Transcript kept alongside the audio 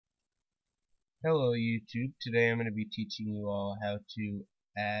Hello YouTube, today I'm going to be teaching you all how to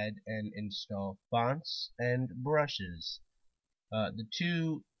add and install fonts and brushes. The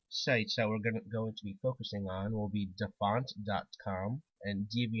two sites that we're going to be focusing on will be dafont.com and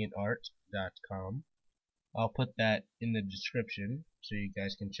deviantart.com. I'll put that in the description so you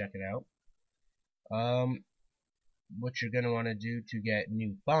guys can check it out. What you're going to want to do to get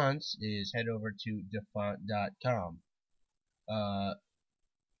new fonts is head over to dafont.com.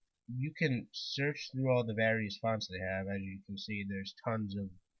 You can search through all the various fonts they have. As you can see, there's tons of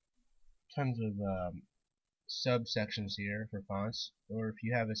subsections here for fonts. Or if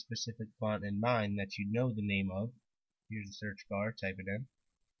you have a specific font in mind that you know the name of, here's the search bar. Type it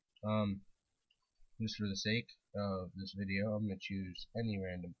in. Just for the sake of this video, I'm gonna choose any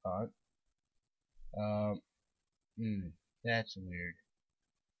random font. That's weird.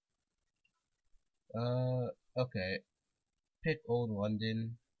 Okay. Pick Old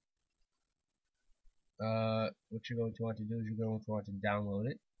London. What you're going to want to do is you're going to want to download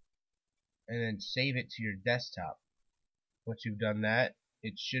it and then save it to your desktop. Once you've done that,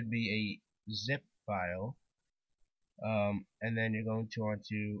 it should be a zip file, and then you're going to want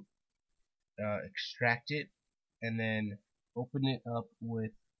to extract it and then open it up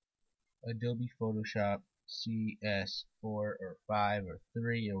with Adobe Photoshop CS4 or 5 or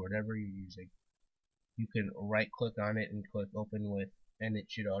 3 or whatever you're using. You can right click on it and click open with, and it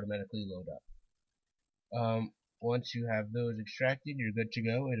should automatically load up. Once you have those extracted, you're good to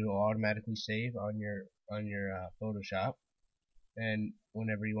go. It will automatically save on your Photoshop, and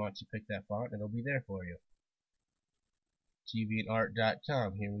whenever you want to pick that font, it'll be there for you.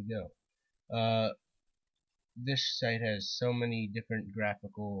 deviantart.com. Here we go. This site has so many different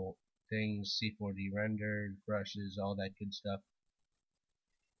graphical things, C4D rendered, brushes, all that good stuff.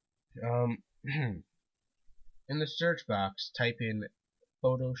 In the search box, type in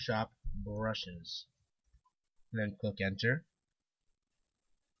Photoshop brushes, and then click enter.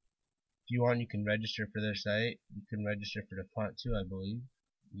 If you want, you can register for their site. You can register for the font too, I believe.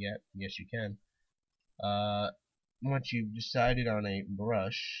 Yep, yes you can. Once you've decided on a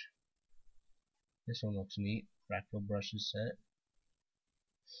brush, this one looks neat. Fractal brushes set.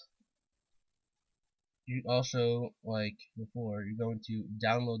 You also, like before, you're going to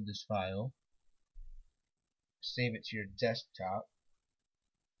download this file, save it to your desktop,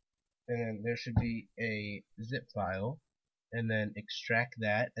 and then there should be a zip file, and then extract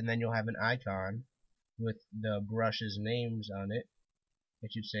that, and then you'll have an icon with the brushes names on it.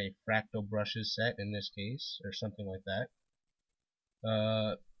 It should say Fractal Brushes Set in this case, or something like that.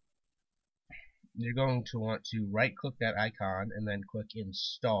 You're going to want to right click that icon and then click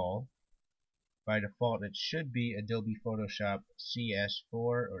install. By default it should be Adobe Photoshop CS4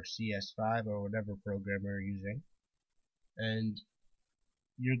 or CS5 or whatever program you're using, and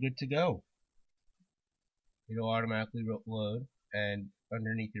you're good to go. It'll automatically load, and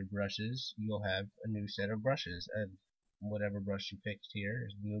underneath your brushes you'll have a new set of brushes, and whatever brush you picked here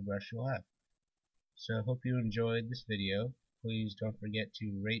is the new brush you'll have. So I hope you enjoyed this video. Please don't forget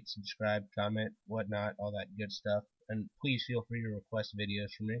to rate, subscribe, comment, whatnot, all that good stuff, and please feel free to request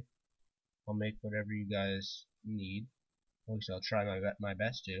videos from me. I'll make whatever you guys need. At least I'll try my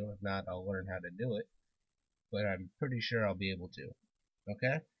best to. If not, I'll learn how to do it, but I'm pretty sure I'll be able to.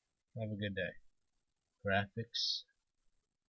 Okay? Have a good day. Graphics